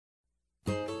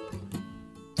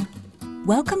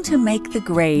Welcome to Make the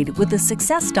Grade with the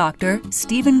Success Doctor,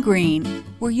 Stephen Green,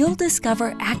 where you'll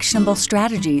discover actionable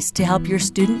strategies to help your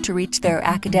student to reach their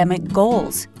academic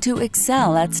goals, to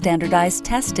excel at standardized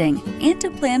testing, and to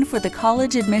plan for the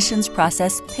college admissions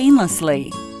process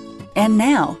painlessly. And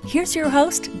now, here's your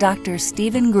host, Dr.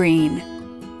 Stephen Green.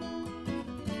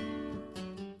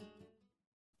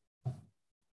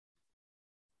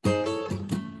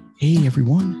 Hey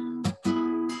everyone,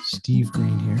 Steve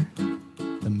Green here,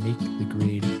 the Make the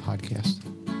Grade podcast,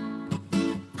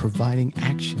 providing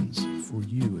actions for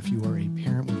you if you are a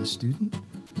parent with a student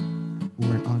or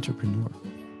an entrepreneur.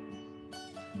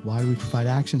 Why do we provide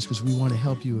actions? Because we want to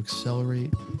help you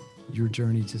accelerate your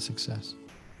journey to success.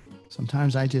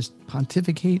 Sometimes I just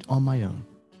pontificate on my own,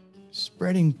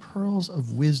 spreading pearls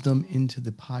of wisdom into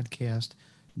the podcast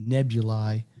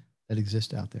nebulae that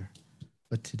exist out there.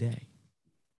 But today,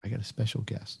 I got a special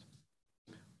guest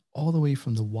all the way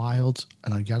from the wilds,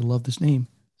 and I gotta love this name,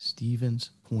 Stevens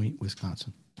Point,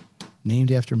 Wisconsin,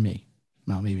 named after me.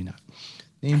 No, maybe not.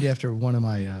 Named after one of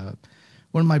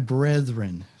my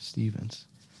brethren, Stevens.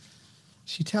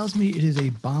 She tells me it is a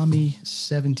balmy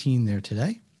 17 there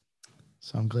today,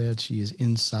 so I'm glad she is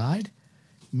inside.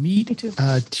 Meet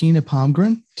Tina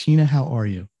Palmgren. Tina, how are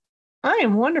you? I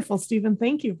am wonderful, Stephen.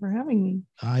 Thank you for having me.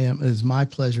 It is my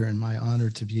pleasure and my honor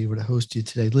to be able to host you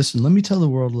today. Listen, let me tell the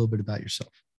world a little bit about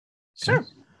yourself. Okay? Sure.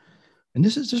 And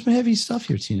this is just some heavy stuff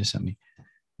here Tina sent me.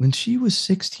 When she was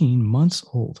 16 months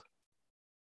old,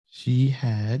 she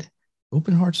had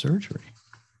open heart surgery,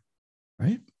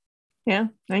 right? Yeah,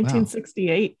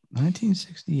 1968. Wow.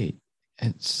 1968.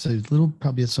 It's a little,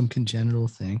 probably some congenital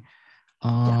thing.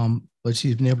 But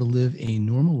she's been able to live a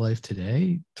normal life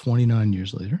today, 29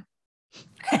 years later.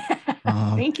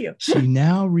 Thank you. She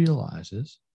now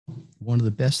realizes one of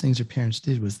the best things her parents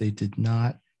did was they did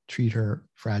not treat her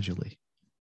fragilely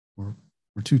or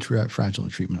too fragile in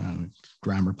treatment. I don't know,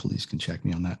 grammar police can check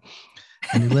me on that.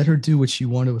 And they let her do what she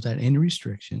wanted without any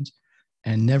restrictions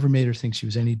and never made her think she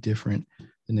was any different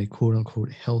than a quote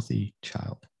unquote healthy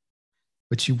child.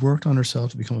 But she worked on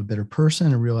herself to become a better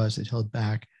person and realized it held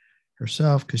back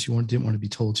herself because she didn't want to be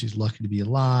told she's lucky to be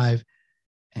alive.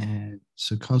 And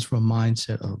so it comes from a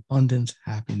mindset of abundance,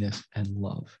 happiness, and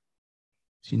love.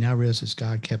 She now realizes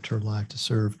God kept her alive to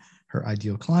serve her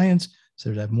ideal clients so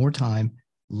they'd have more time,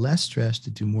 less stress to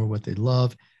do more what they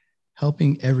love,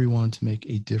 helping everyone to make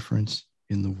a difference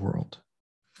in the world.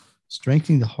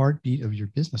 Strengthening the heartbeat of your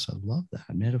business. I love that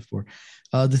metaphor.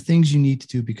 The things you need to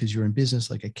do because you're in business,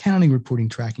 like accounting, reporting,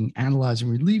 tracking, analyzing,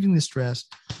 relieving the stress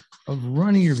of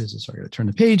running your business. Sorry, I got to turn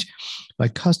the page. By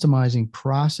customizing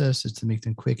processes to make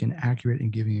them quick and accurate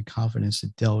and giving you confidence to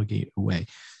delegate away.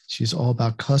 She's all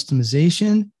about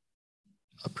customization,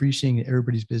 appreciating that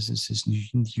everybody's business is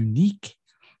unique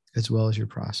as well as your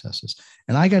processes.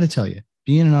 And I got to tell you,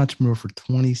 being an entrepreneur for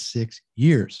 26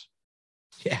 years,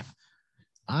 yeah,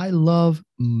 I love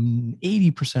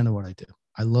 80% of what I do.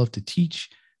 I love to teach.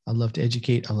 I love to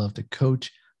educate. I love to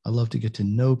coach. I love to get to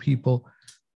know people.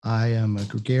 I am a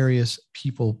gregarious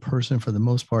people person for the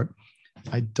most part.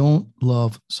 I don't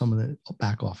love some of the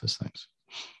back office things.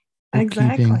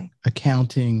 Exactly.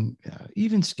 Accounting,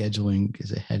 even scheduling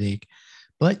is a headache.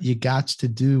 But you got to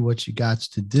do what you got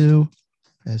to do,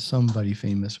 as somebody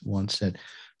famous once said.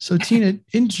 So Tina,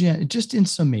 just in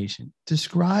summation,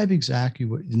 describe exactly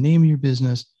what the name of your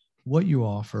business, what you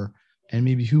offer, and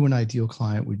maybe who an ideal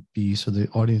client would be so the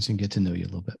audience can get to know you a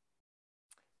little bit.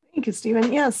 Thank you,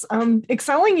 Stephen. Yes,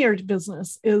 Excelling Your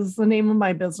Business is the name of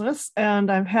my business. And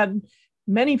I've had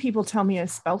many people tell me I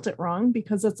spelt it wrong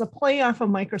because it's a play off of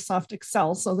Microsoft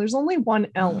Excel. So there's only one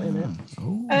L in it.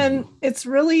 Oh. And it's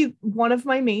really one of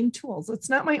my main tools. It's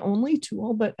not my only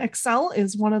tool, but Excel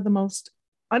is one of the most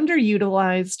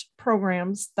underutilized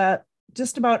programs that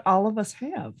just about all of us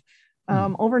have.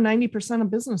 Over 90%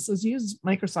 of businesses use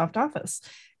Microsoft Office.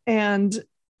 And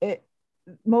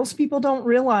most people don't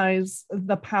realize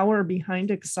the power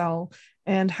behind Excel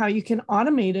and how you can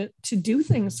automate it to do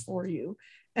things for you.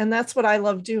 And that's what I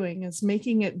love doing, is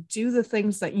making it do the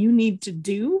things that you need to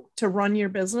do to run your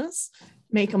business,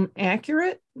 make them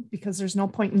accurate, because there's no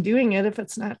point in doing it if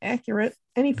it's not accurate,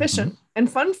 and efficient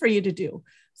and fun for you to do.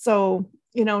 So,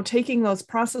 taking those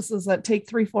processes that take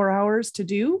 3-4 hours to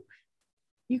do,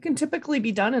 you can typically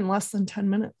be done in less than 10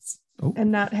 minutes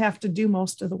and not have to do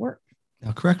most of the work.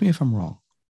 Now, correct me if I'm wrong,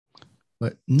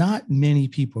 but not many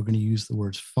people are going to use the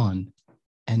words fun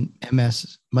and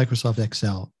Microsoft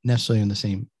Excel necessarily in the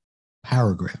same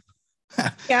paragraph.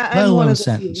 Yeah, let alone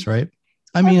sentence, right?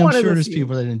 I mean, I'm sure there's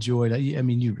people that enjoy it. I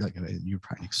mean, you're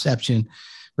probably an exception,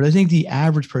 but I think the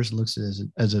average person looks at it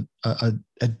as a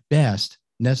at best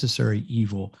necessary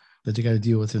evil that they got to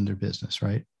deal with in their business,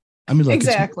 right? I mean, look,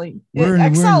 exactly. We're in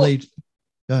Excel, late.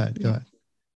 Go ahead.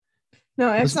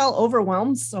 No, Excel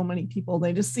overwhelms so many people.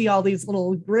 They just see all these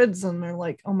little grids and they're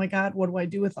like, oh my God, what do I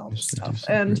do with all this stuff?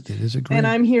 And it is a grid.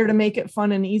 I'm here to make it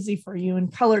fun and easy for you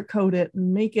and color code it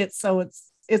and make it so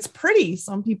it's pretty.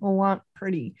 Some people want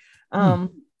pretty. I'm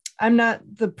not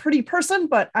the pretty person,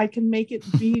 but I can make it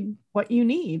be what you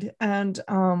need. And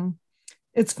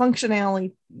it's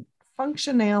functionality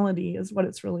is what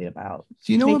it's really about.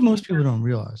 Do you know what most people don't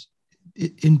realize?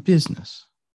 In business,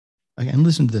 and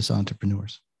listen to this,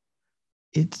 entrepreneurs,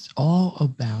 it's all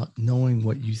about knowing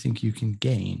what you think you can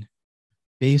gain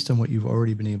based on what you've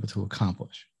already been able to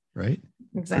accomplish, right?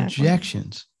 Exactly.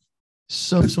 Projections,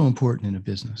 so important in a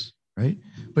business, right?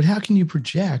 But how can you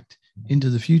project into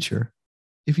the future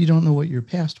if you don't know what your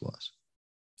past was?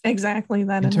 Exactly.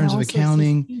 That in terms of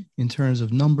accounting, in terms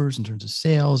of numbers, in terms of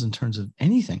sales, in terms of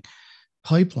anything,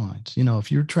 pipelines.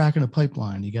 If you're tracking a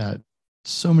pipeline, you got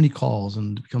so many calls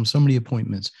and become so many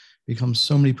appointments, become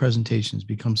so many presentations,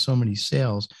 become so many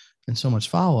sales and so much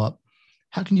follow-up.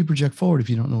 How can you project forward if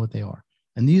you don't know what they are?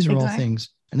 And these are all things,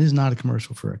 and this is not a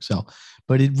commercial for Excel,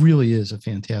 but it really is a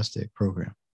fantastic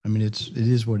program. I mean, it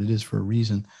is what it is for a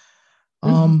reason.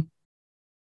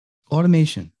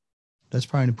 Automation. That's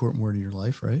probably an important word in your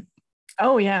life, right?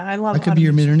 Oh yeah. I love that. Could be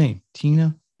your middle name.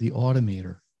 Tina, the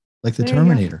Automator, like the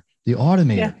Terminator, the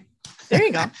Automator. Yeah. There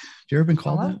you go. Have you ever been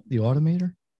called that? The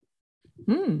Automator?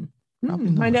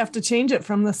 Might have to change it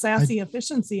from the sassy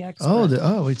efficiency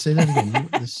expert. Wait, say that again.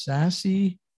 The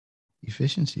sassy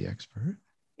efficiency expert.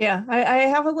 Yeah, I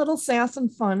have a little sass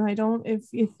and fun. I don't, if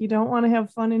you don't want to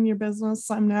have fun in your business,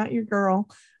 I'm not your girl.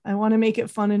 I want to make it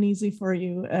fun and easy for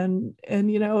you. And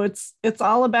it's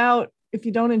all about, if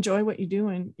you don't enjoy what you're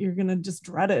doing, you're going to just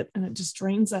dread it. And it just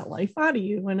drains that life out of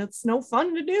you. And it's no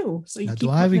fun to do. So do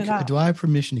I have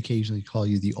permission to occasionally call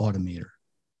you the Automator?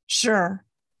 Sure.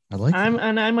 I like it.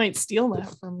 And I might steal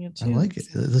that from you too. I like it.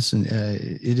 Listen,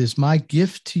 it is my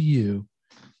gift to you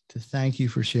to thank you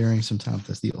for sharing some time with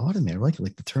us. The Automator, I like it,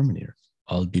 like the Terminator.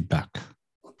 I'll be back.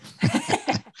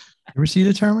 Ever see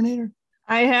the Terminator?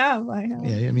 I have.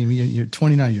 Yeah, I mean, you're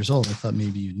 29 years old. I thought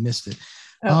maybe you'd missed it.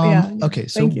 Okay,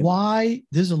 so why?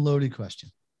 This is a loaded question.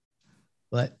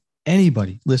 But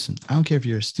anybody, listen, I don't care if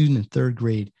you're a student in third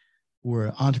grade or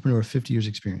an entrepreneur with 50 years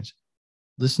experience.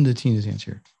 Listen to Tina's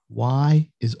answer. Why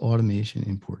is automation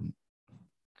important?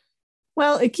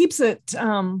 Well, it keeps it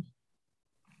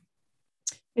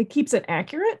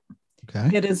accurate.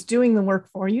 Okay. It is doing the work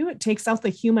for you. It takes out the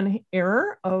human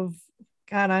error of,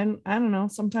 God, I don't know.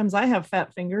 Sometimes I have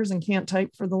fat fingers and can't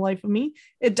type for the life of me.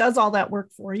 It does all that work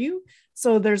for you.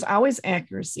 So there's always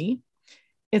accuracy.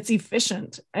 It's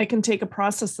efficient. I can take a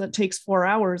process that takes 4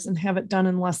 hours and have it done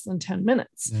in less than 10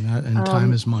 minutes. And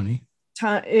time is money.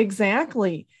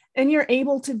 Exactly. And you're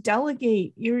able to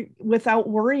delegate without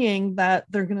worrying that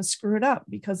they're going to screw it up,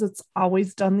 because it's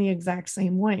always done the exact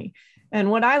same way.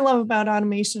 And what I love about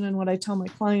automation and what I tell my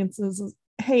clients is,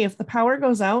 hey, if the power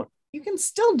goes out, you can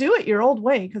still do it your old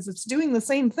way because it's doing the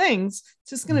same things. It's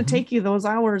just going to take you those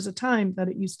hours of time that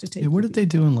it used to take. Yeah, what did they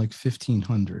do in like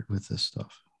 1500 with this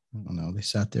stuff? I don't know. They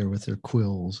sat there with their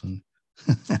quills and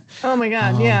oh my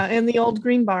God. Yeah. And the old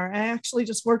green bar. I actually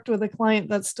just worked with a client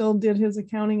that still did his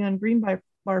accounting on green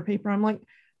bar paper. I'm like,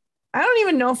 I don't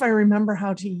even know if I remember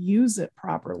how to use it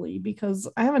properly because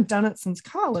I haven't done it since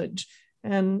college.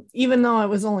 And even though it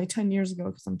was only 10 years ago,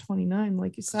 because I'm 29,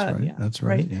 like you said. That's right. Yeah, that's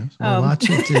right. Yeah. Well,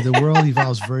 the world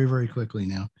evolves very, very quickly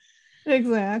now.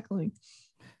 Exactly.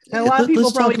 And a lot of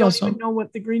people probably don't even know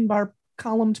what the green bar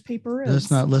columned paper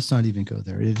is. Let's not even go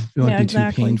there. It won't be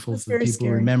too painful for people to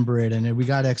remember it. And we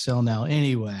got Excel now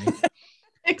anyway.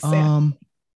 Exactly.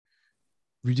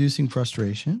 Reducing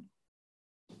frustration,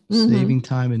 saving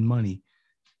time and money.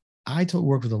 I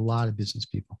work with a lot of business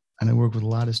people and I work with a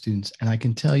lot of students. And I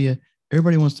can tell you,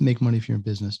 everybody wants to make money if you're in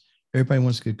business. Everybody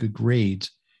wants to get good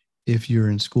grades if you're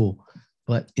in school.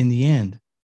 But in the end,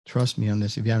 trust me on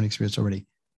this, if you haven't experienced already,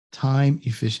 time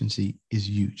efficiency is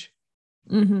huge.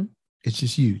 Mm-hmm. It's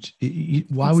just huge.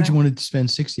 Why would you want to spend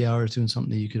 60 hours doing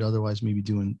something that you could otherwise maybe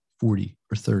do in 40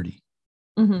 or 30?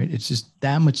 Mm-hmm. Right? It's just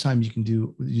that much time you can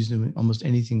do using almost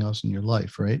anything else in your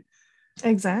life, right?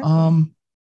 Exactly.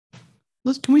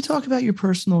 Can we talk about your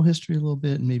personal history a little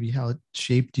bit and maybe how it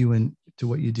shaped you into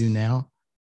what you do now?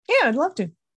 Yeah, I'd love to.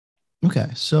 Okay.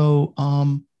 So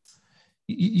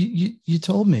you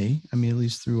told me, I mean, at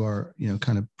least through our,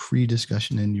 kind of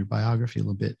pre-discussion in your biography a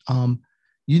little bit,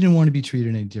 you didn't want to be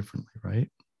treated any differently, right?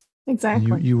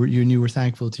 Exactly. And you were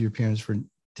thankful to your parents for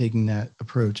taking that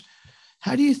approach.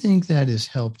 How do you think that has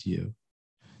helped you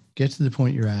get to the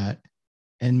point you're at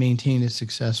and maintain a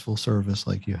successful service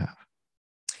like you have?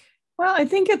 Well, I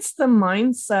think it's the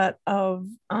mindset of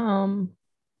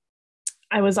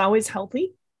I was always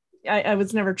healthy. I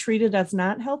was never treated as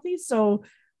not healthy. So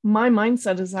my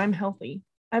mindset is I'm healthy.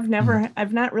 I've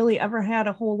not really ever had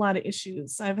a whole lot of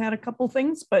issues. I've had a couple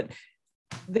things, but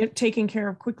they're taken care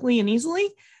of quickly and easily.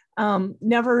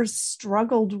 Never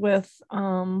struggled with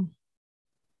the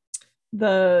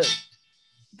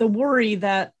worry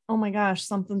that, oh my gosh,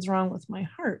 something's wrong with my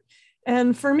heart.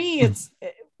 And for me, it's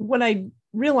what I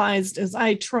realized is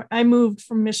I moved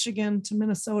from Michigan to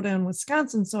Minnesota and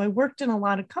Wisconsin. So I worked in a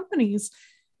lot of companies.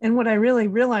 And what I really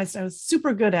realized I was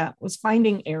super good at was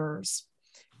finding errors,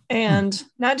 and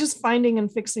not just finding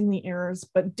and fixing the errors,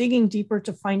 but digging deeper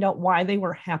to find out why they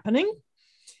were happening.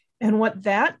 And what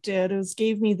that did is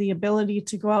gave me the ability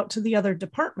to go out to the other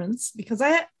departments, because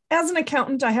as an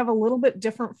accountant, I have a little bit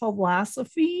different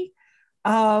philosophy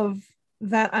of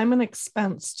that I'm an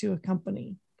expense to a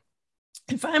company.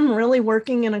 If I'm really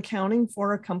working in accounting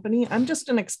for a company, I'm just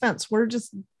an expense. We're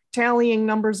just tallying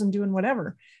numbers and doing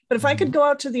whatever. But if I could go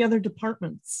out to the other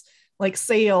departments like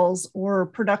sales or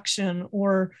production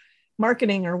or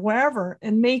marketing or wherever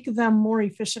and make them more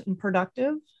efficient and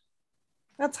productive,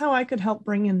 that's how I could help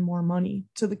bring in more money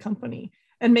to the company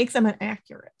and make them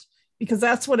accurate. Because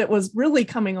that's what it was really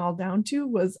coming all down to,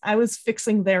 was I was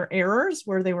fixing their errors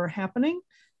where they were happening.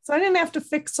 So I didn't have to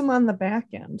fix them on the back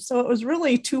end. So it was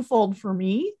really twofold for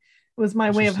me. It was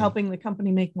my way of helping the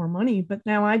company make more money, but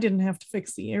now I didn't have to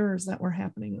fix the errors that were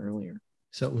happening earlier.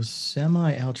 So it was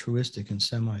semi-altruistic and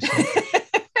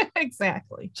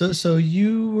Exactly. So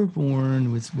you were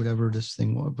born with whatever this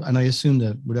thing was, and I assume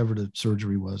that whatever the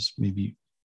surgery was, maybe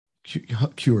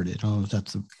cured it. I don't know if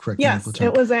that's the correct medical term.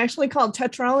 It was actually called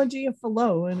tetralogy of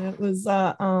Fallot, and it was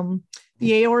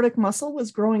the aortic muscle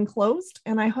was growing closed,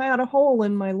 and I had a hole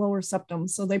in my lower septum.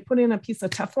 So they put in a piece of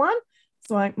Teflon.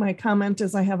 So my comment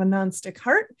is I have a nonstick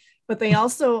heart, but they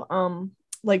also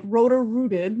like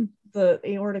rotor-rooted the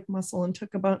aortic muscle and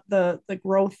took about the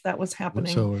growth that was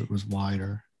happening. So it was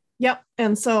wider. Yep.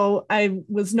 And so I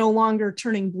was no longer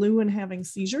turning blue and having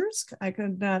seizures. I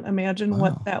could not imagine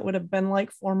what that would have been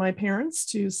like for my parents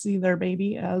to see their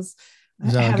baby as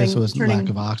I guess it was lack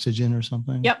of oxygen or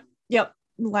something. Yep.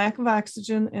 Lack of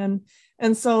oxygen.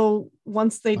 And so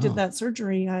once they did that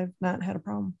surgery, I've not had a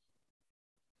problem.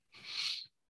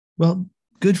 Well,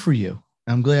 good for you.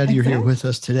 I'm glad you're here with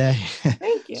us today.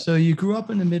 Thank you. So you grew up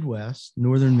in the Midwest,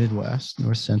 northern Midwest,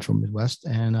 north central Midwest,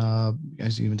 and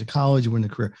as you went to college, you went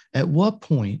into career. At what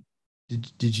point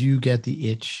did you get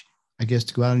the itch, I guess,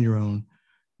 to go out on your own,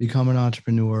 become an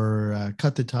entrepreneur,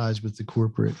 cut the ties with the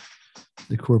corporate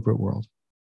world?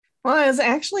 Well, I was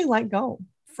actually let go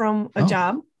from a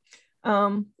job.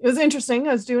 It was interesting.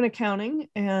 I was doing accounting,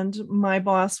 and my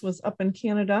boss was up in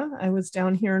Canada. I was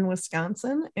down here in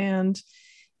Wisconsin, and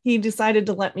he decided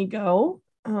to let me go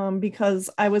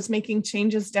because I was making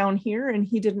changes down here, and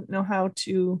he didn't know how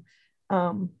to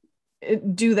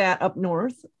do that up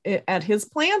north at his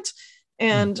plant.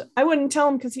 And I wouldn't tell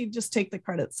him because he'd just take the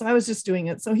credit. So I was just doing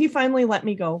it. So he finally let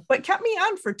me go, but kept me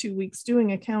on for 2 weeks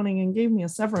doing accounting and gave me a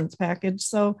severance package.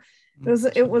 So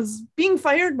it was being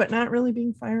fired, but not really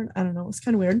being fired. I don't know. It was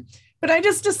kind of weird. But I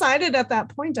just decided at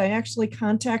that point, I actually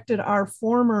contacted our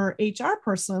former HR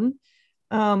person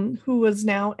who was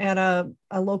now at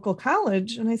a local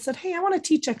college. And I said, hey, I want to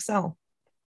teach Excel.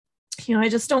 I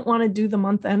just don't want to do the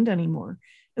month end anymore.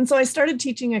 And so I started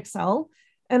teaching Excel,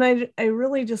 and I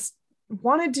really just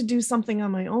wanted to do something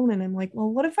on my own. And I'm like, well,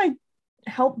 what if I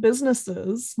help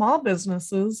businesses, small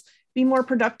businesses, be more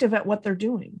productive at what they're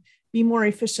doing, be more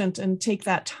efficient, and take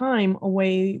that time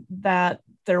away that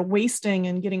they're wasting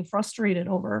and getting frustrated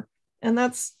over. And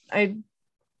I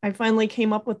finally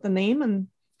came up with the name and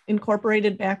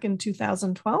incorporated back in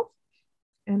 2012.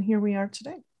 And here we are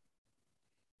today.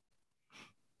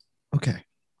 Okay.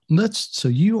 So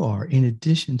you are, in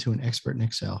addition to an expert in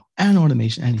Excel and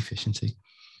automation and efficiency,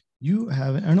 you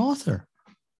have an author.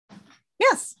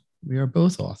 Yes. We are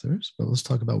both authors, but let's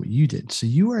talk about what you did. So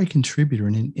you are a contributor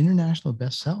in an international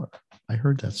bestseller. I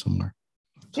heard that somewhere.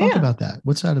 Talk about that.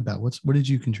 What's that about? What did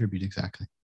you contribute exactly?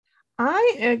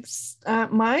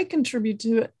 My contribute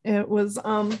to it was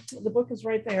the book is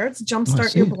right there. It's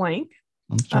Jumpstart Your Blank,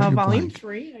 volume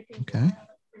 3. Okay.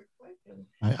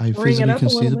 I physically can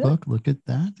see the book. Look at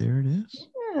that. There it is.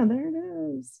 Yeah, there it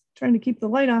is. Trying to keep the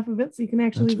light off of it so you can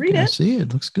actually read it. I see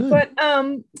it. Looks good. But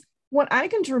what I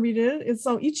contributed is,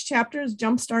 so each chapter is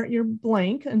Jumpstart Your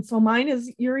Blank. And so mine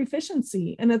is your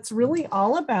efficiency. And it's really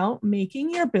all about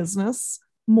making your business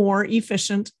more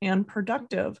efficient and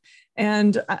productive.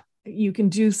 And you can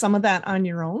do some of that on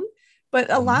your own,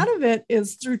 But a lot of it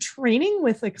is through training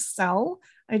with Excel.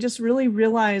 I just really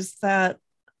realized that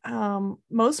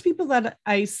most people that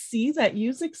I see that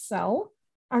use Excel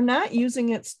are not using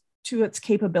it to its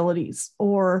capabilities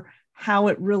or how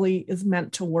it really is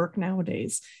meant to work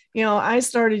nowadays. I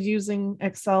started using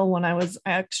Excel when I was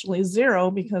actually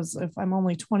 0, because if I'm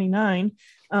only 29,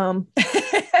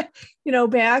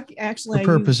 back actually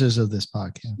for purposes of this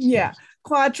podcast. Yeah. Yes.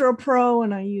 Quattro Pro,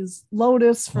 and I use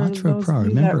Lotus for Quattro those Pro. of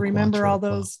you that remember Quattro all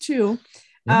those too.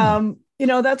 Yeah.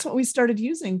 That's what we started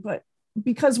using, but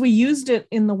because we used it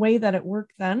in the way that it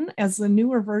worked then, as the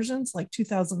newer versions like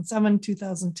 2007,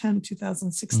 2010,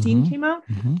 2016 came out,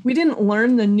 we didn't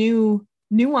learn the new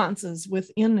nuances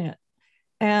within it.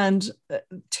 And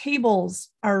tables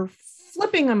are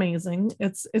flipping amazing.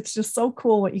 It's just so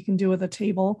cool what you can do with a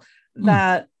table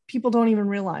that people don't even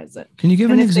realize it. Can you give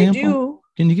an example?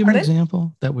 Can you give an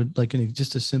example that would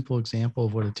just a simple example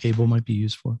of what a table might be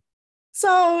used for?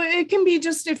 So it can be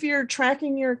just if you're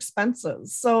tracking your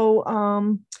expenses.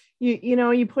 So,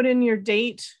 you put in your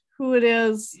date, who it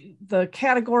is, the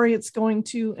category it's going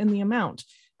to, and the amount.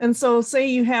 And so say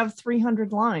you have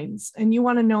 300 lines and you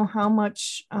want to know how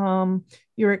much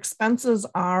your expenses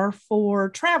are for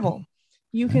travel.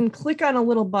 You can click on a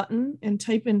little button and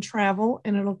type in travel,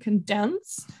 and it'll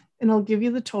condense and it'll give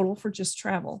you the total for just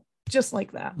travel, just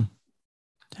like that.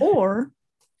 Or,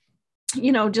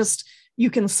 you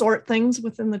can sort things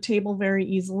within the table very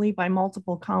easily by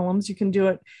multiple columns. You can do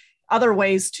it other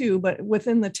ways too, but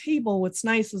within the table, what's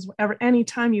nice is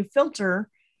anytime you filter,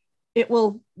 it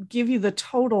will give you the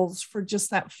totals for just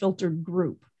that filtered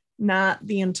group, not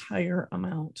the entire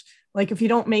amount. Like if you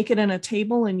don't make it in a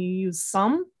table and you use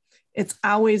sum, it's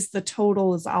always the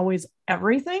total is always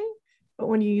everything. But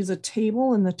when you use a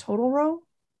table in the total row,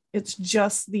 it's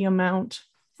just the amount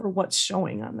for what's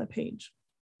showing on the page.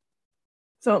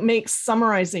 So it makes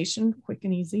summarization quick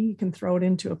and easy. You can throw it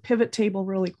into a pivot table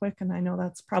really quick. And I know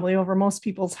that's probably over most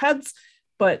people's heads,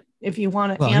 but if you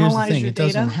want to analyze your data.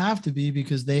 It doesn't have to be,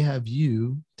 because they have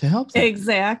you to help them.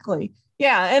 Exactly.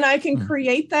 Yeah. And I can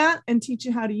create that and teach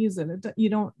you how to use it. You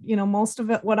don't, most of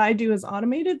it, what I do is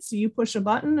automated. So you push a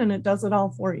button and it does it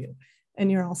all for you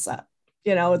and you're all set.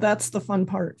 That's the fun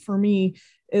part for me,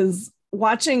 is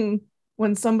watching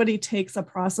when somebody takes a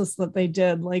process that they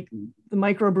did, like the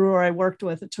microbrewer I worked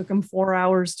with, it took him 4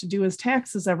 hours to do his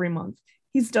taxes every month.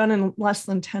 He's done in less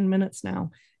than 10 minutes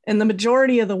now. And the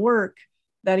majority of the work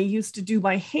that he used to do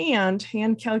by hand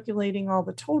calculating all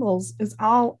the totals, is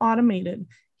all automated.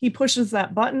 He pushes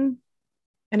that button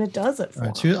and it does it for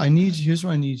him. Here's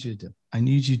what I need you to do. I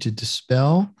need you to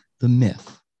dispel the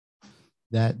myth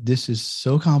that this is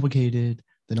so complicated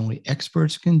that only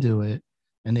experts can do it,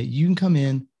 and that you can come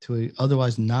in to a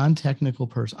otherwise non-technical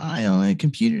person. I don't like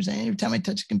computers. Every time I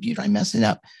touch a computer, I mess it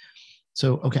up.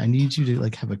 So, okay, I need you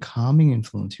to have a calming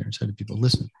influence here inside of people.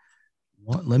 Listen,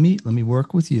 let me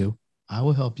work with you. I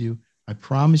will help you. I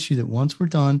promise you that once we're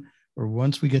done, or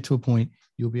once we get to a point,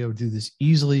 you'll be able to do this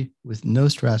easily with no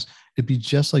stress. It'd be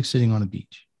just like sitting on a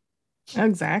beach.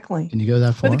 Exactly. Can you go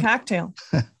that far? With a cocktail.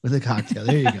 With a cocktail.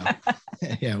 There you go.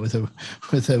 Yeah, with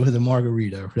a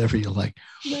margarita or whatever you like.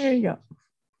 There you go.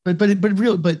 But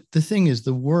the thing is,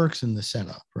 the work's in the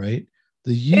setup, right?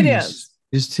 The use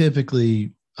is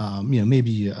typically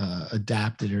maybe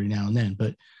adapted every now and then,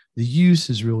 but the use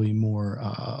is really more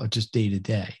just day to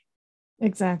day.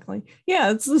 Exactly.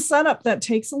 Yeah, it's the setup that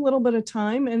takes a little bit of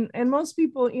time. And most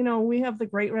people, we have the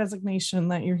great resignation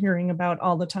that you're hearing about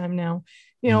all the time now.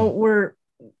 Where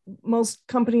most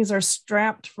companies are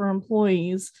strapped for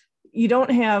employees. You don't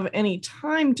have any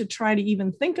time to try to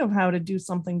even think of how to do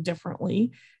something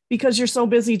differently, because you're so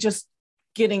busy just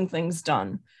getting things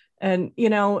done. And,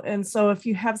 and so if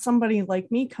you have somebody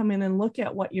like me come in and look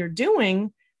at what you're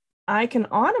doing, I can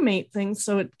automate things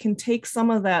so it can take some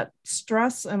of that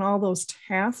stress and all those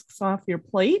tasks off your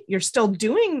plate. You'll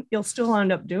still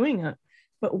end up doing it,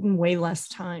 but in way less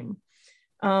time.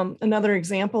 Another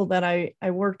example that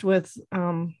I worked with,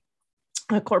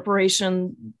 a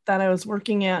corporation that I was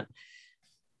working at,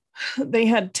 they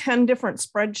had 10 different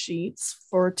spreadsheets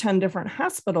for 10 different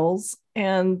hospitals,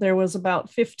 and there was about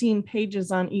 15 pages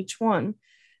on each one,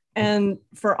 and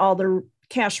for all the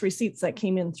cash receipts that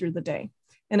came in through the day.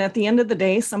 And at the end of the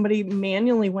day, somebody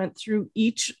manually went through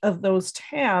each of those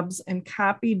tabs and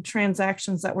copied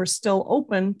transactions that were still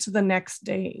open to the next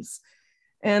days.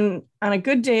 And on a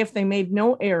good day, if they made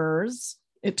no errors,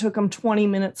 it took them 20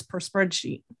 minutes per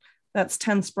spreadsheet. That's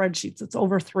 10 spreadsheets. It's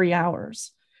over 3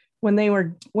 hours. When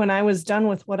I was done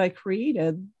with what I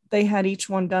created, they had each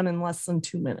one done in less than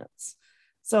 2 minutes.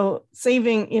 So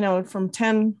saving, from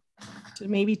 10 to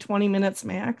maybe 20 minutes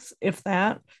max, if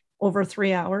that, over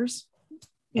 3 hours.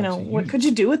 what could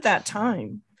you do with that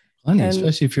time? Plenty,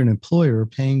 especially if you're an employer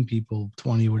paying people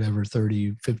 20, whatever,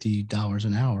 30, $50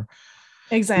 an hour.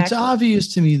 Exactly. It's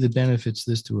obvious to me the benefits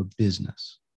this to a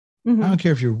business. I don't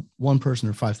care if you're one person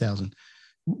or 5,000.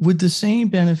 Would the same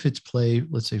benefits play,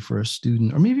 let's say, for a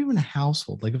student or maybe even a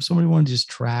household? Like if somebody wanted to just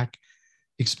track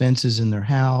expenses in their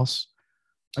house,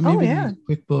 or maybe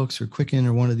QuickBooks or Quicken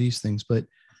or one of these things, but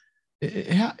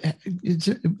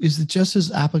is it just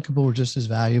as applicable or just as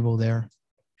valuable there?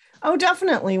 Oh,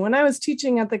 definitely. When I was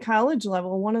teaching at the college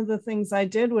level, one of the things I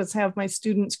did was have my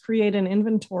students create an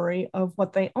inventory of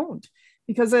what they owned,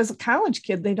 because as a college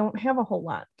kid, they don't have a whole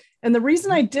lot. And the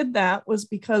reason I did that was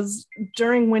because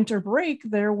during winter break,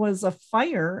 there was a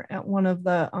fire at one of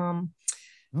the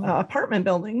apartment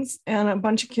buildings, and a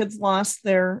bunch of kids lost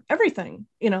their everything,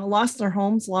 lost their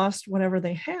homes, lost whatever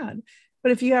they had.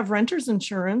 But if you have renter's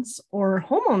insurance or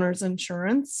homeowner's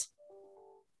insurance,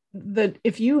 that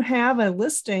if you have a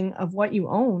listing of what you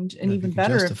owned, and even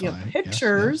better, if you have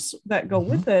pictures that go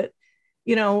with it,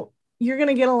 you're going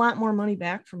to get a lot more money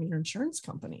back from your insurance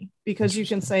company, because you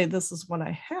can say, this is what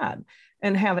I had,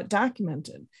 and have it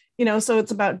documented, so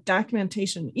it's about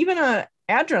documentation. Even a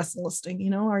address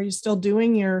listing, are you still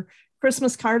doing your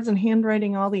Christmas cards and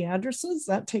handwriting all the addresses?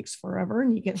 That takes forever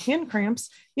and you get hand cramps.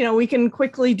 We can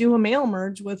quickly do a mail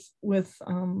merge with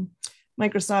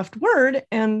Microsoft Word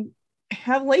and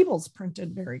have labels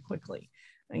printed very quickly,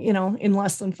 in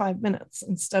less than 5 minutes,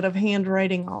 instead of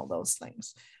handwriting all those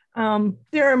things.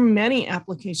 There are many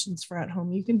applications for at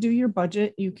home. You can do your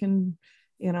budget. You can,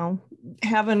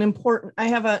 have an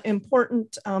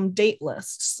important date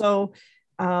list. So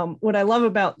what I love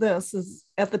about this is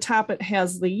at the top, it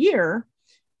has the year.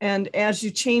 And as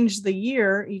you change the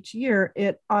year each year,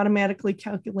 it automatically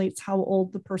calculates how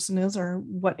old the person is, or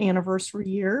what anniversary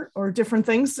year, or different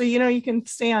things. So, you can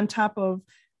stay on top of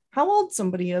how old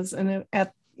somebody is. And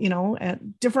at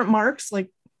different marks, like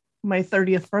my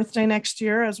 30th birthday next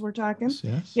year, as we're talking,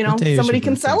 somebody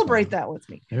can celebrate that with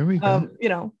me. There we go.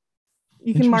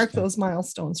 You can mark those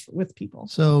milestones with people.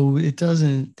 So it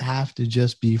doesn't have to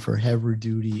just be for heavy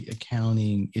duty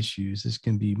accounting issues. This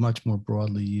can be much more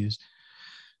broadly used.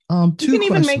 You can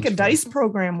even make a dice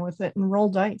program with it and roll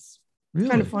dice. Really?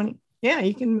 Kind of funny. Yeah,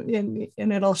 you can,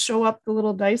 and it'll show up the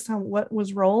little dice, what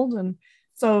was rolled. And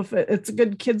so if it's a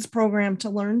good kids program to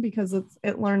learn, because it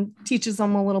teaches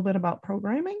them a little bit about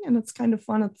programming, and it's kind of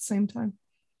fun at the same time.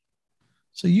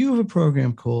 So you have a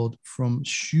program called From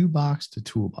Shoebox to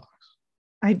Toolbox.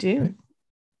 I do. Right?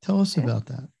 Tell us about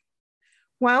that.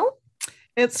 Well,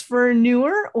 it's for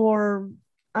newer or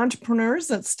entrepreneurs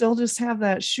that still just have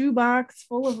that shoebox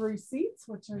full of receipts,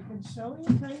 which I can show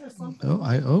you kind of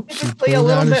something. Typically a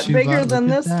little bit bigger than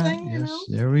this thing. Yes,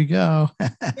 there we go.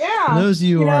 Yeah. For those of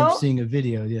you who aren't seeing a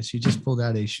video, yes, you just pulled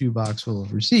out a shoebox full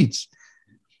of receipts.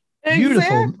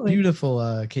 Exactly.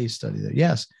 Beautiful case study there.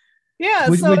 Yes. Yeah.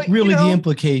 Which really the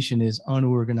implication is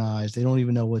unorganized. They don't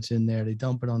even know what's in there. They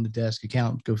dump it on the desk.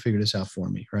 Accountant, go figure this out for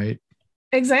me, right?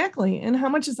 Exactly. And how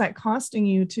much is that costing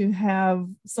you to have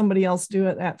somebody else do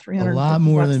it at $300? A lot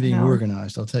more than being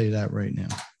organized. I'll tell you that right now.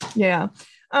 Yeah.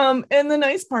 And the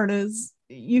nice part is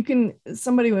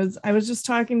I was just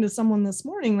talking to someone this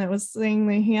morning that was saying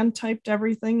they hand typed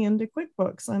everything into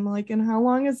QuickBooks. I'm like, and how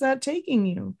long is that taking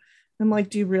you? I'm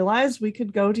like, do you realize we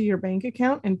could go to your bank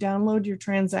account and download your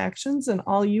transactions, and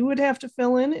all you would have to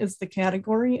fill in is the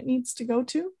category it needs to go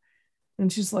to?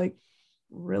 And she's like,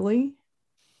 really?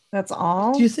 That's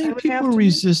all? Do you think people are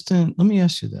resistant? Let me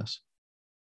ask you this.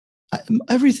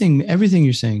 Everything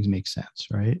you're saying makes sense,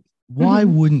 right? Why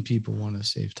wouldn't people want to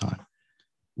save time?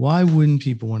 Why wouldn't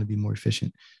people want to be more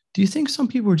efficient? Do you think some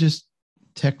people are just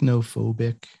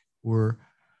technophobic, or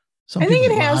some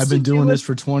people I've been doing this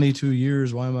for 22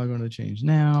 years. Why am I going to change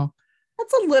now?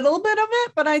 That's a little bit of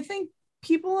it, but I think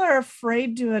people are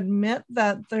afraid to admit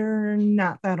that they're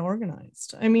not that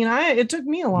organized. I mean, it took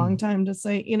me a long time to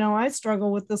say, I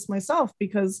struggle with this myself,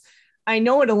 because I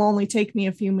know it'll only take me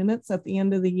a few minutes at the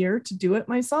end of the year to do it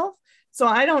myself. So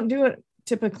I don't do it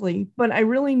typically, but I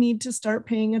really need to start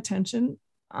paying attention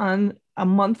on a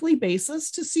monthly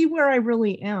basis to see where I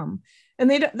really am.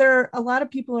 And a lot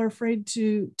of people are afraid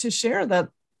to share that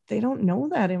they don't know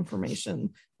that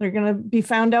information. They're going to be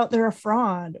found out they're a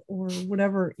fraud, or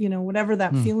whatever, whatever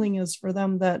that feeling is for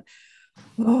them, that,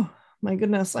 oh my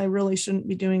goodness, I really shouldn't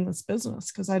be doing this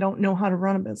business because I don't know how to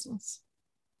run a business.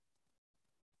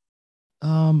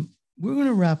 We're going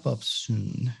to wrap up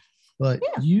soon, but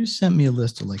you sent me a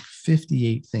list of like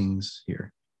 58 things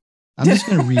here. I'm just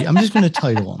going to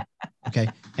title them. Okay.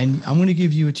 And I'm going to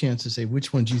give you a chance to say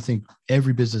which ones you think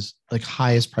every business, like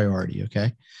highest priority.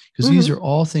 Okay. Because these are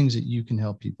all things that you can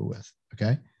help people with.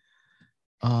 Okay.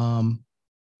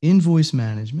 invoice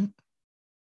management,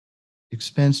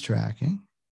 expense tracking,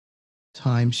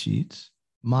 timesheets,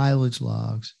 mileage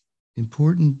logs,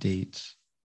 important dates.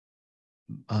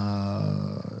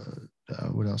 What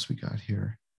else we got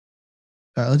here?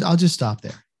 I'll just stop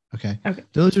there. Okay.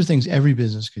 Those are things every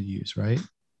business could use, right?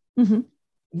 Mm-hmm.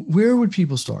 Where would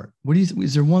people start? What do you think?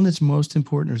 Is there one that's most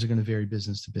important, or is it going to vary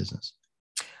business to business?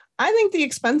 I think the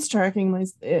expense tracking,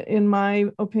 in my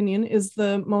opinion, is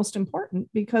the most important,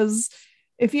 because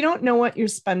if you don't know what you're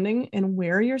spending and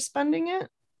where you're spending it,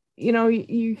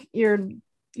 you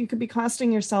could be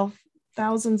costing yourself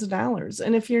thousands of dollars.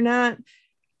 And if you're not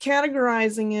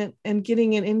categorizing it and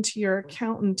getting it into your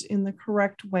accountant in the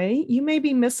correct way, you may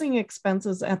be missing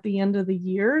expenses at the end of the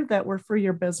year that were for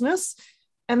your business.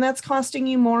 And that's costing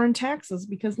you more in taxes,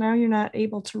 because now you're not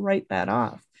able to write that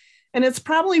off. And it's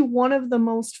probably one of the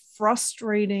most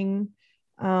frustrating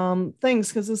things,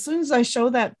 because as soon as I show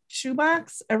that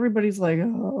shoebox, everybody's like,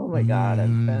 "Oh my God,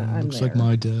 I'm looks there." like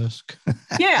my desk.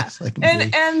 Yeah, like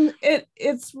and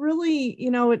it's really,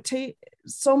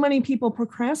 so many people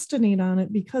procrastinate on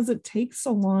it because it takes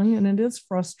so long, and it is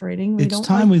frustrating. It's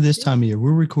timely this time of year.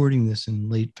 We're recording this in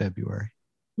late February,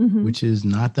 which is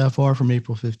not that far from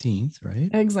April 15th, right?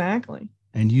 Exactly.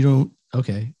 And you don't.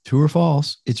 Okay, true or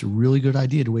false? It's a really good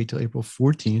idea to wait till April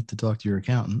 14th to talk to your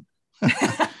accountant.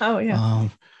 Oh yeah.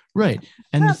 Right.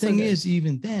 And the thing is,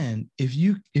 even then, if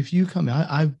you come,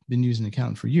 I've been using an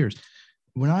accountant for years.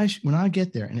 When I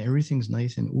get there and everything's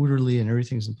nice and orderly and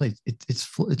everything's in place, it's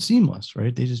seamless,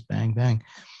 right? They just bang bang.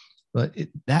 But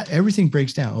that everything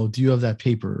breaks down. Oh, do you have that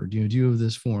paper? Or do you have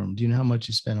this form? Do you know how much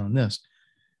you spent on this?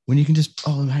 When you can just,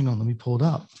 hang on, let me pull it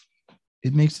up.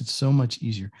 It makes it so much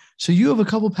easier. So you have a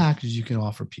couple packages you can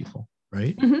offer people,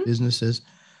 right? Mm-hmm. Businesses.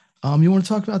 You want to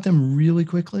talk about them really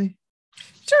quickly?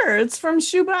 Sure. It's from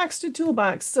shoebox to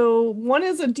toolbox. So one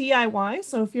is a DIY.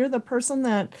 So if you're the person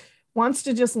that wants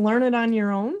to just learn it on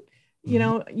your own,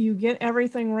 you get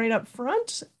everything right up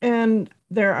front, and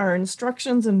there are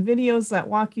instructions and videos that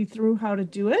walk you through how to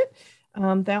do it.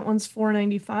 That one's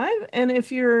 $4.95. And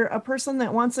if you're a person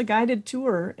that wants a guided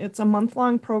tour, it's a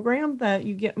month-long program that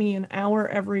you get me an hour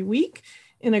every week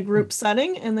in a group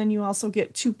setting. And then you also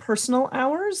get 2 personal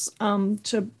hours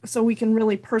so we can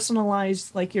really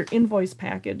personalize like your invoice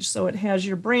package. So it has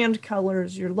your brand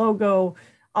colors, your logo,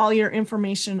 all your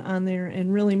information on there,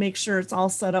 and really make sure it's all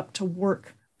set up to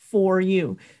work for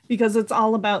you, because it's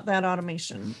all about that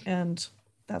automation. And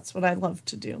that's what I love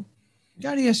to do. I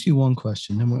got to ask you one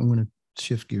question, then I'm going to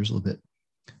shift gears a little bit.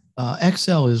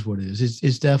 Excel is what it is.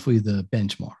 It's definitely the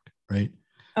benchmark, right?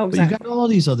 Oh, exactly. But you've got all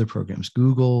these other programs,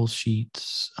 Google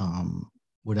Sheets,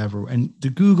 whatever. And the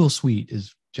Google Suite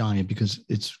is giant because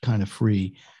it's kind of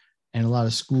free, and a lot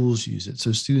of schools use it.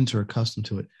 So students are accustomed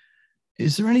to it.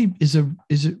 Is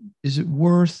it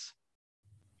worth,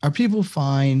 are people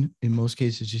fine in most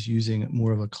cases just using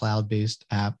more of a cloud-based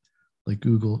app like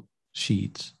Google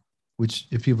Sheets, which,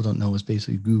 if people don't know, is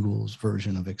basically Google's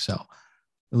version of Excel,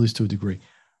 at least to a degree?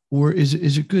 Or is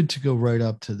it good to go right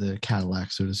up to the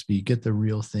Cadillac, so to speak, get the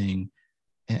real thing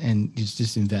and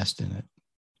just invest in it?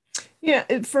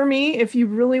 Yeah, for me, if you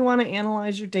really want to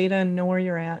analyze your data and know where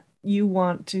you're at, you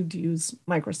want to use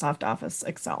Microsoft Office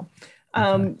Excel.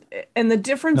 And the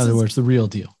difference, in other words, the real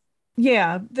deal.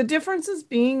 Yeah, the difference is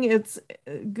being it's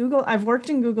Google. I've worked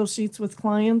in Google Sheets with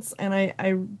clients, and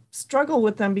I struggle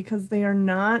with them because they are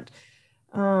not,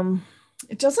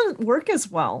 it doesn't work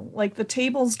as well. Like the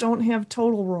tables don't have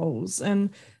total rows,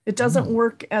 and it doesn't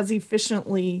work as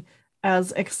efficiently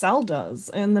as Excel does.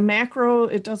 And the macro,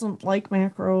 it doesn't like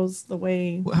macros the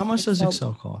way. How much does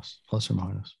Excel cost, plus or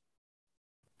minus?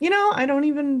 I don't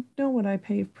even know what I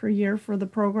pay per year for the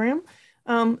program.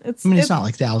 It's not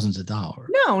like thousands of dollars.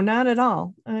 No, not at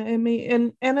all. And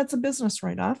it's a business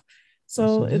write-off.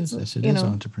 So yes, it is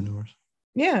entrepreneurs.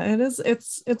 Yeah, it is.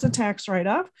 It's a tax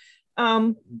write-off.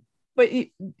 But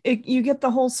you get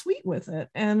the whole suite with it.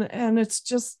 And it's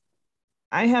just,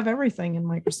 I have everything in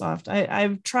Microsoft.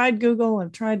 I've tried Google,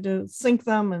 I've tried to sync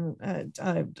them, and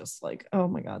I'm just like, oh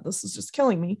my God, this is just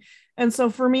killing me. And so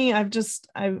for me, I've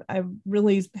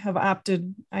really have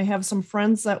opted. I have some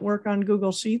friends that work on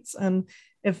Google Sheets, and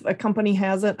if a company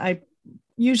has it, I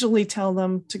usually tell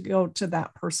them to go to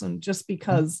that person, just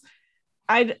because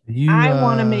I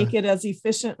want to make it as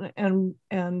efficient and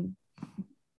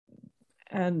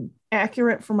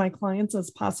accurate for my clients as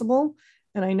possible.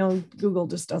 And I know Google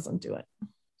just doesn't do it.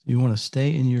 You want to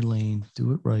stay in your lane,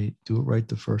 do it right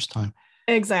the first time.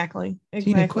 Exactly.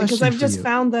 Because I've just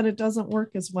found that it doesn't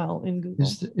work as well in Google.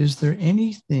 Is there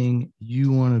anything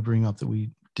you want to bring up that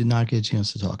we did not get a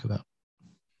chance to talk about?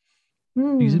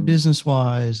 Because business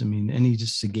wise, I mean, any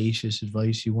just sagacious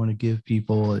advice you want to give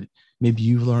people, maybe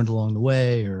you've learned along the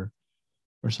way or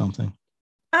something.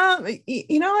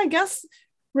 I guess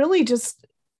really just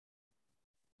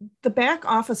the back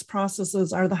office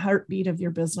processes are the heartbeat of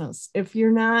your business. If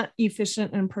you're not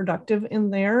efficient and productive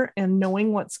in there and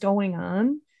knowing what's going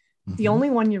on, the only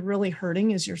one you're really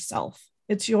hurting is yourself.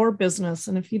 It's your business.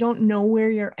 And if you don't know where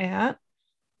you're at,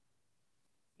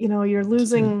 you're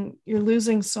losing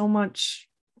so much.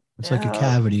 It's like a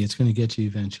cavity. It's going to get you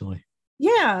eventually.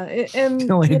 Yeah. And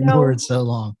only ignore it so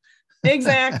long.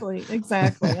 Exactly.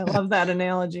 I love that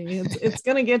analogy. It's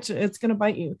going to get you, it's going to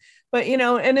bite you, but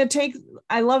and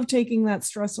I love taking that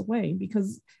stress away,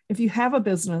 because if you have a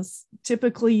business,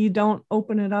 typically you don't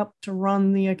open it up to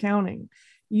run the accounting.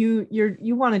 You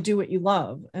want to do what you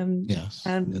love. And yes,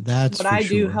 and that's what I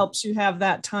do helps you have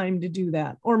that time to do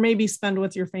that, or maybe spend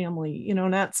with your family,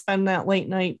 not spend that late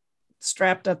night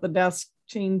strapped at the desk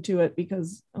chained to it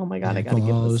because, oh my God, I got to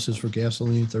get this is for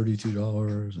gasoline,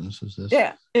 $32, and this is this.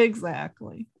 Yeah,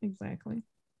 exactly.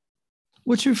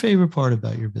 What's your favorite part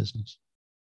about your business?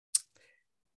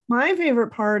 My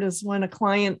favorite part is when a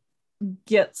client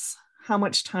gets how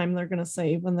much time they're going to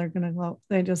save when they're going to go.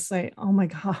 They just say, oh my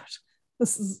God,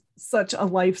 this is such a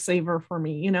lifesaver for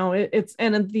me. It's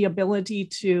and the ability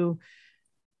to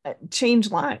change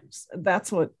lives.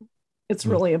 That's what it's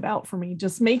really about for me,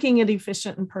 just making it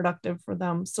efficient and productive for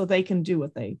them so they can do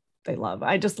what they love.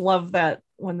 I just love that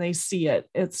when they see it,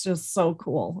 it's just so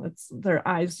cool. It's their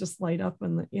eyes just light up,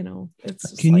 and it's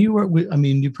just can you work with, I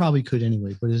mean, you probably could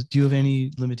anyway, but do you have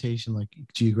any limitation like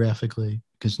geographically?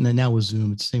 Because now with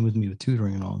Zoom, it's the same with me with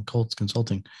tutoring and all, and Colts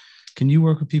consulting. Can you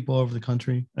work with people all over the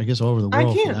country? I guess all over the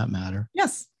world for that matter.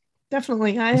 Yes,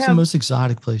 definitely. What's the most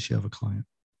exotic place you have a client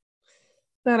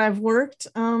that I've worked?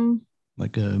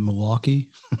 Like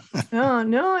Milwaukee? Oh,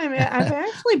 no. I mean, I've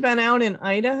actually been out in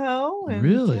Idaho and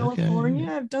California.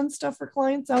 Okay. I've done stuff for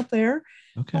clients out there.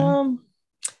 Okay. I don't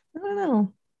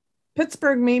know.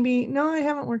 Pittsburgh, maybe. No, I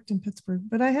haven't worked in Pittsburgh,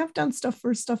 but I have done stuff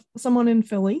for someone in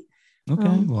Philly.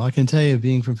 Okay. Well, I can tell you,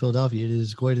 being from Philadelphia, it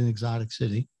is quite an exotic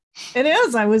city. It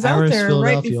is. I was out there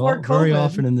right before COVID. Very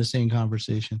often in the same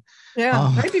conversation.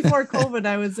 Yeah. Right before COVID,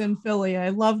 I was in Philly. I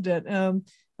loved it.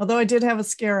 Although I did have a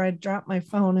scare, I dropped my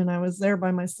phone and I was there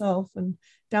by myself and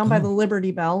down by the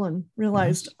Liberty Bell and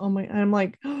realized, I'm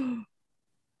like, oh,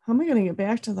 how am I going to get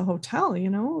back to the hotel?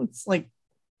 It's like,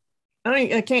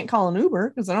 I can't call an Uber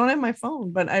because I don't have my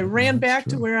phone, but I ran back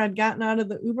to where I'd gotten out of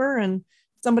the Uber and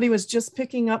somebody was just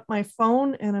picking up my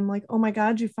phone. And I'm like, oh my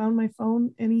God, you found my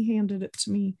phone. And he handed it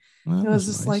to me. It was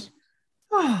just nice. Like,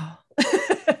 oh,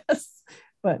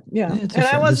 but yeah. And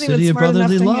I wasn't even smart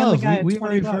enough to hand the guy we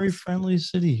are a very friendly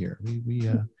city here. We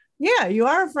yeah, you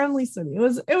are a friendly city. It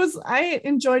was, I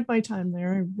enjoyed my time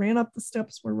there. I ran up the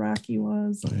steps where Rocky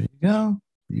was. There you go.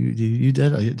 You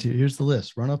did. Here's the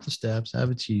list. Run up the steps, have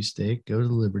a cheesesteak, go to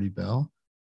the Liberty Bell.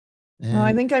 And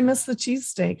I think I missed the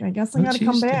cheesesteak. I guess I got to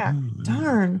come back.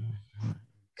 Darn.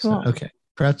 Cool. So, okay.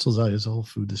 Pretzels is a whole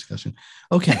food discussion.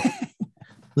 Okay.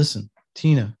 Listen,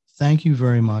 Tina, thank you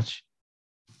very much.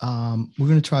 We're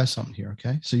going to try something here.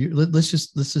 Okay. So let's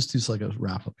just do like a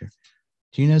wrap up here.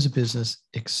 Tina has a business,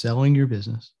 excelling your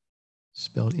business,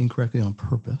 spelled incorrectly on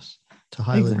purpose to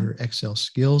highlight her Excel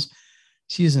skills.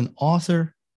 She is an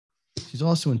author. She's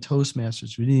also in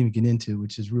Toastmasters, we didn't even get into,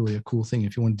 which is really a cool thing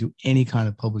if you want to do any kind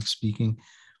of public speaking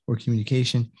or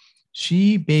communication.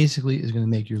 She basically is going to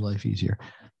make your life easier.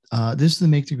 This is the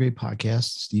Make the Grade podcast.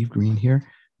 Steve Green here,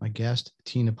 my guest,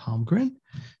 Tina Palmgren.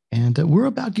 And we're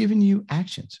about giving you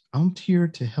actions. I'm here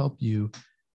to help you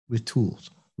with tools,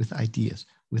 with ideas,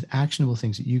 with actionable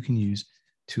things that you can use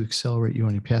to accelerate you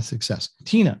on your path to success.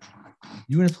 Tina,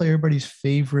 you're going to play everybody's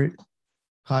favorite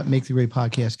Make the Grade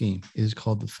podcast game. It is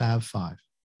called the Fab Five.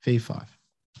 Fave Five.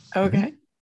 Okay.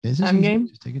 I'm game.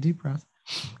 Just take a deep breath.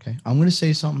 Okay. I'm going to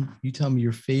say something. You tell me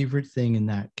your favorite thing in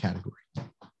that category.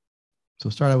 So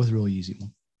start out with a really easy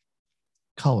one.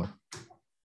 Color.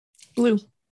 Blue.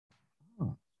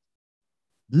 Oh.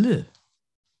 Bleu.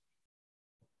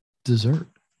 Dessert.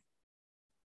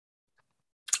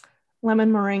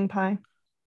 Lemon meringue pie.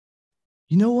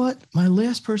 You know what? My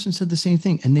last person said the same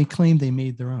thing, and they claimed they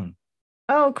made their own.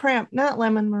 Oh, crap. Not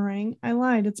lemon meringue. I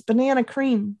lied. It's banana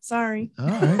cream. Sorry. All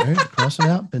right. Cross it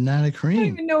out. Banana cream. I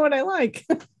don't even know what I like.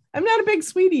 I'm not a big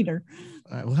sweet eater.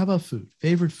 All right. Well, how about food?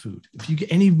 Favorite food? If you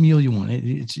get any meal you want,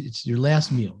 it's your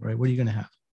last meal, right? What are you going to have?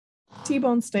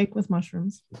 T-bone steak with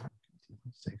mushrooms.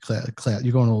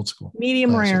 You're going old school.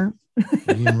 Medium rare.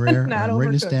 Medium rare. I'm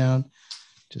writing this down.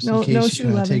 Just in case she's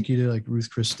going to take you to like Ruth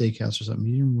Chris Steakhouse or something.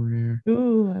 Medium rare.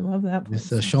 Ooh, I love that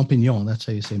place. With champignon. That's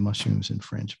how you say mushrooms in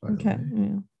French, by the way.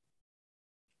 Yeah.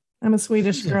 I'm a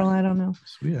Swedish girl. I don't know.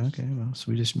 Sweet. Okay. Well,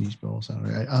 Swedish meatballs. All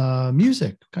right.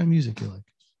 Music. What kind of music you like?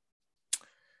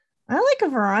 I like a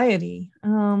variety.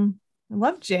 I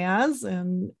love jazz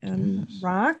and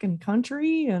rock and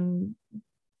country, and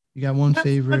you got one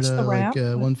favorite rap,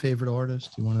 one favorite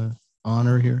artist you want to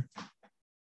honor here?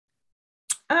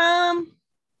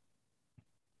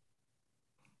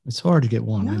 It's hard to get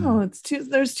one. No,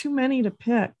 there's too many to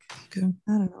pick. Okay.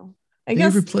 I don't know. I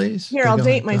favorite guess place? Here, I'll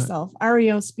date myself.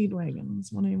 REO Speedwagon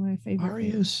is one of my favorite.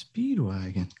 REO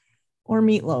Speedwagon. Or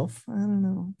Meatloaf. I don't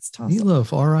know. It's tough.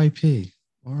 Meatloaf, R.I.P.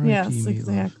 Yes, Meatloaf.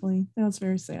 exactly. That was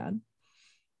very sad.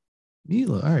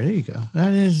 Meatloaf. All right, there you go.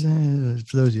 That is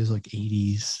for those of you like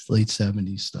 80s, late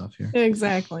 70s stuff here.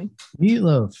 Exactly.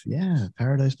 Meatloaf. Yeah.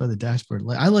 Paradise by the Dashboard.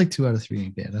 I like 2 Out of 3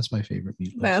 Ain't Bad. That's my favorite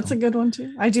Meatloaf. That's song. A good one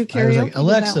too. I do karaoke. I was like,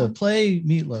 Alexa, play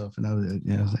Meatloaf. And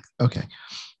I was like, okay.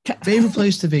 Favorite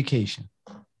place to vacation?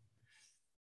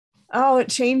 Oh, it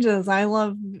changes. I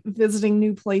love visiting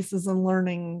new places and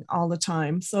learning all the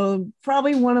time. So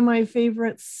probably one of my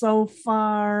favorites so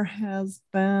far has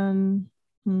been,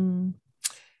 we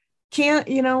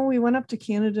went up to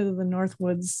Canada to the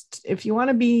Northwoods. If you want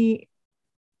to be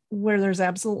where there's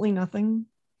absolutely nothing,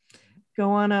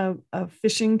 go on a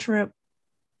fishing trip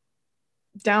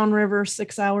downriver,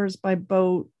 6 hours by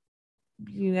boat.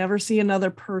 You never see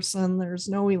another person. There's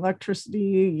no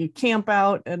electricity. You camp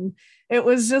out, and it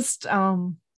was just. These are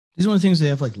one of the things they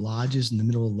have like lodges in the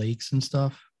middle of lakes and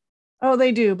stuff. Oh,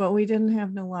 they do, but we didn't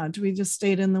have no lodge. We just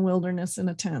stayed in the wilderness in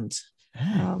a tent.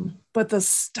 But the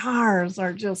stars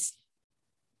are just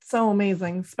so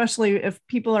amazing, especially if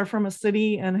people are from a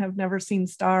city and have never seen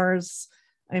stars.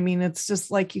 I mean, it's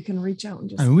just like you can reach out and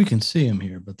just. I mean, we can see them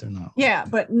here, but they're not. Yeah,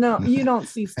 but no, you don't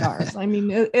see stars. I mean,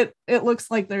 it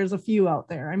looks like there's a few out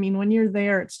there. I mean, when you're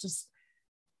there, it's just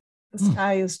the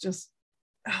sky is just,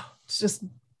 it's just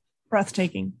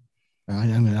breathtaking.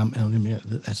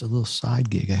 That's a little side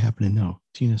gig. I happen to know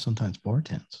Tina sometimes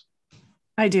bartends.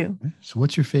 I do. So,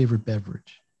 what's your favorite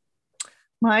beverage?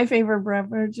 My favorite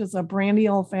beverage is a brandy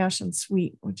old-fashioned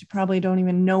sweet, which you probably don't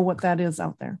even know what that is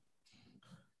out there.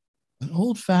 An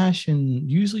old-fashioned,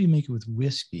 usually you make it with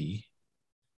whiskey.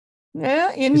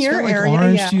 Yeah, in your like area,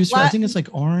 orange juice. I think it's like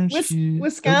orange juice.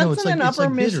 Wisconsin and Upper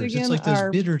Michigan it's like those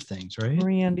bitter things, right?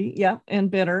 Brandy, yep, and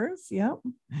bitters, yep.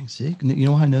 See, you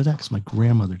know how I know that? Because my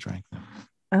grandmother drank them.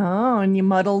 Oh, and you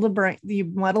muddle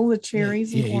the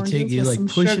cherries and oranges you with like some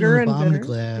push sugar it in the bottom and of the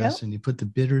glass, and you put the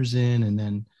bitters in, and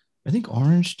then I think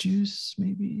orange juice,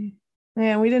 maybe.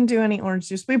 Yeah, we didn't do any orange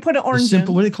juice. We put an orange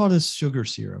simple. in. What do they call this? Sugar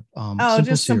syrup.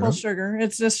 Just simple sugar.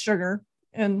 It's just sugar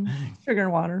and sugar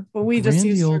and water. But we just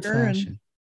use sugar and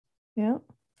yeah.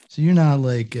 So you're not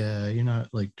like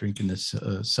drinking this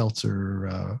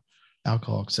seltzer,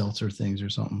 alcoholic seltzer things or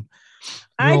something.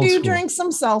 I do drink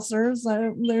some seltzers.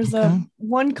 There's a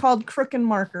one called Crook and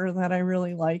Marker that I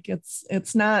really like.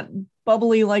 It's not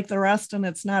bubbly like the rest, and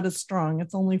it's not as strong.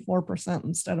 It's only 4%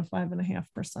 instead of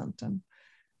 5.5%. And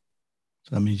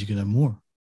so that means you can have more.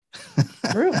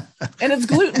 True. And it's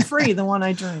gluten-free, the one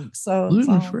I drink. So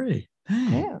gluten-free.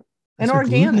 Yeah. And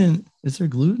organic. Is there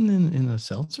gluten in a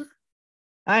seltzer?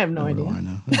 I have no idea. I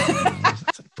know.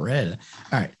 It's like bread.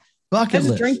 All right. Bucket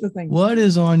list. Drink the thing. What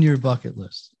is on your bucket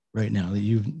list right now that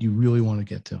you really want to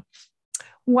get to?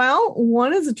 Well,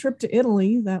 one is a trip to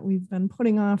Italy that we've been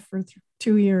putting off for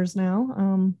 2 years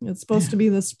now. It's supposed to be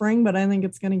this spring, but I think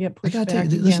it's going to get pushed back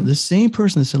again. Listen, the same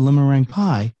person that said lemon meringue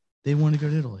pie, they want to go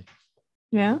to Italy.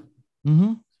 Yeah.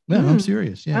 Mm-hmm. Yeah, I'm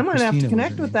serious. Yeah, I might have to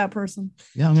connect with that person.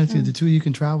 Yeah, I'm going to do the two of you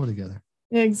can travel together.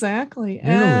 Exactly.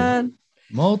 Italy. And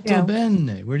molto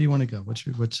bene. Where do you want to go?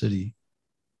 What city?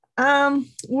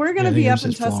 We're going to be up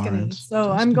in Tuscany. Florence.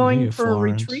 So I'm going for a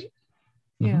retreat.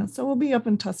 Mm-hmm. Yeah, so we'll be up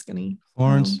in Tuscany.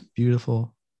 Florence,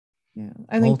 beautiful. Yeah,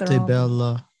 I think they're all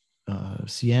bella.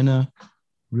 Siena,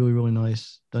 really, really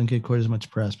nice. Doesn't get quite as much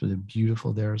press, but they're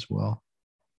beautiful there as well.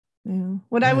 Yeah.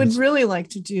 What I would really like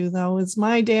to do, though, is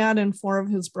my dad and 4 of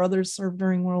his brothers served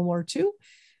during World War II.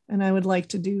 And I would like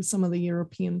to do some of the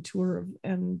European tour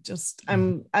and just,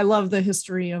 I love the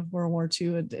history of World War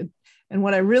II. And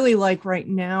what I really like right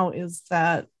now is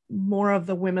that more of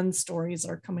the women's stories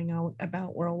are coming out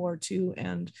about World War II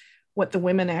and what the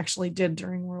women actually did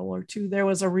during World War II. There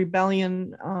was a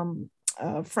rebellion,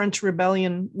 a French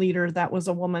rebellion leader that was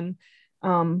a woman.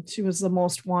 She was the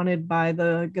most wanted by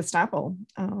the Gestapo.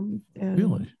 And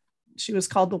really? She was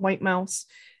called the White Mouse,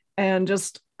 and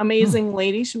just amazing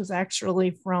lady. She was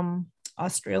actually from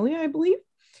Australia, I believe.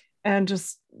 And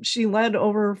just, she led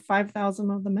over 5,000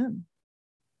 of the men.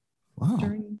 Wow.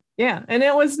 Yeah. And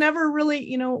it was never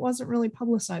really, it wasn't really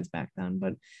publicized back then,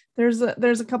 but there's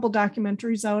a couple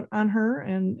documentaries out on her,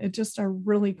 and it's just a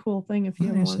really cool thing if you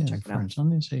ever want to check it out. I'm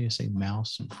going to say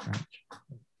mouse in French.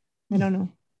 I don't know.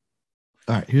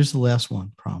 All right. Here's the last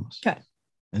one, promise. Okay.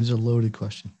 And it's a loaded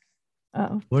question.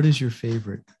 Uh-oh. What is your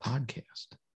favorite podcast?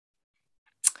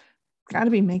 Got to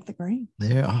be Make the Grade.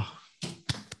 There. Oh.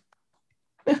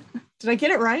 Did I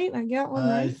get it right? I got one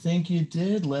right. I think you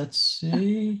did. Let's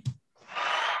see.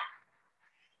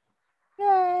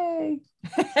 Yay.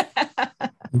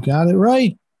 You got it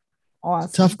right.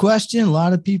 Awesome. Tough question. A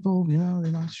lot of people, they're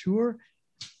not sure.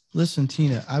 Listen,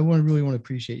 Tina, I really want to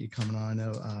appreciate you coming on. I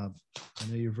know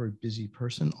you're a very busy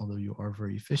person, although you are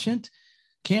very efficient.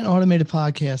 Can't automate a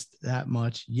podcast that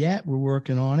much yet. We're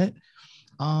working on it.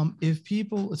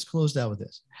 Let's close out with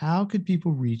this. How could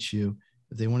people reach you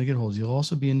if they want to get a hold of you? You'll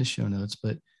also be in the show notes,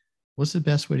 but what's the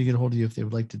best way to get a hold of you if they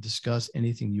would like to discuss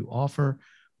anything you offer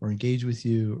or engage with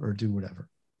you or do whatever?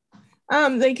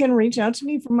 They can reach out to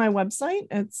me from my website.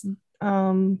 It's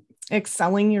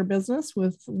Excelling Your Business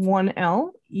with one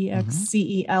L,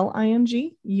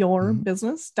 EXCELING,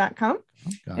 yourbusiness.com.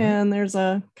 And there's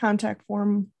a contact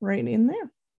form right in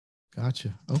there.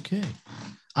 Gotcha. Okay.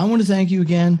 I want to thank you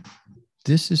again.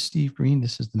 This is Steve Green.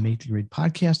 This is the Make the Grade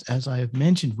podcast. As I have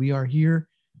mentioned, we are here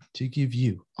to give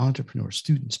you, entrepreneurs,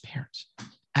 students, parents,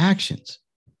 actions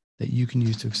that you can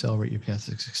use to accelerate your path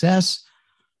to success.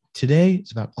 Today,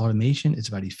 it's about automation. It's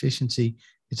about efficiency.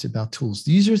 It's about tools.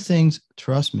 These are things,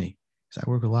 trust me, because I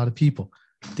work with a lot of people,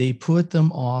 they put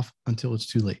them off until it's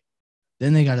too late.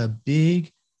 Then they got a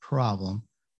big problem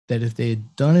that if they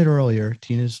had done it earlier,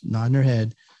 Tina's nodding her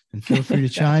head, and feel free to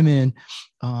chime in.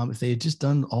 If they had just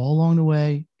done it all along the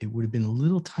way, it would have been a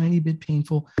little tiny bit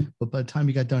painful, but by the time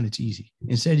you got done, it's easy.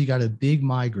 Instead, you got a big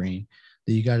migraine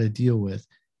that you got to deal with,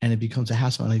 and it becomes a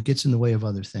hassle, and it gets in the way of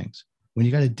other things. When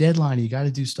you got a deadline, you got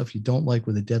to do stuff you don't like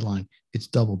with a deadline. It's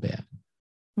double bad.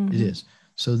 Mm-hmm. It is.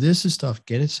 So this is stuff,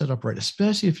 get it set up right,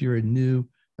 especially if you're a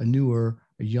newer,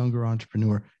 younger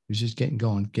entrepreneur who's just getting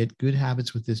going. Get good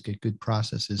habits with this, get good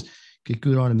processes, get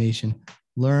good automation,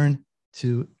 learn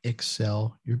to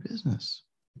excel your business.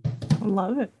 I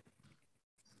love it.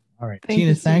 All right.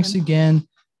 Tina, thanks again.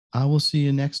 I will see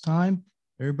you next time.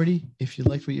 Everybody, if you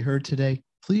liked what you heard today,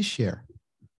 please share.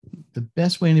 The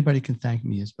best way anybody can thank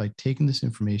me is by taking this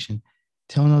information,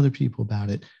 telling other people about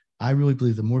it. I really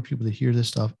believe the more people that hear this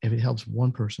stuff, if it helps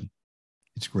one person,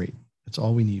 it's great. That's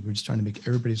all we need. We're just trying to make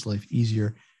everybody's life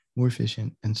easier, more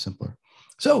efficient, and simpler.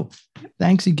 So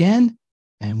thanks again,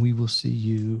 and we will see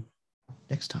you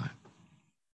next time.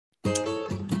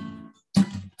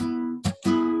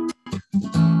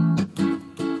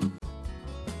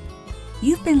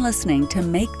 You've been listening to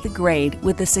Make the Grade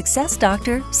with the Success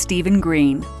Doctor, Stephen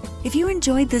Green. If you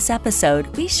enjoyed this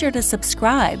episode, be sure to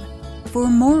subscribe. For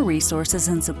more resources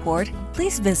and support,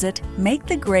 please visit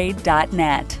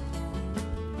makethegrade.net.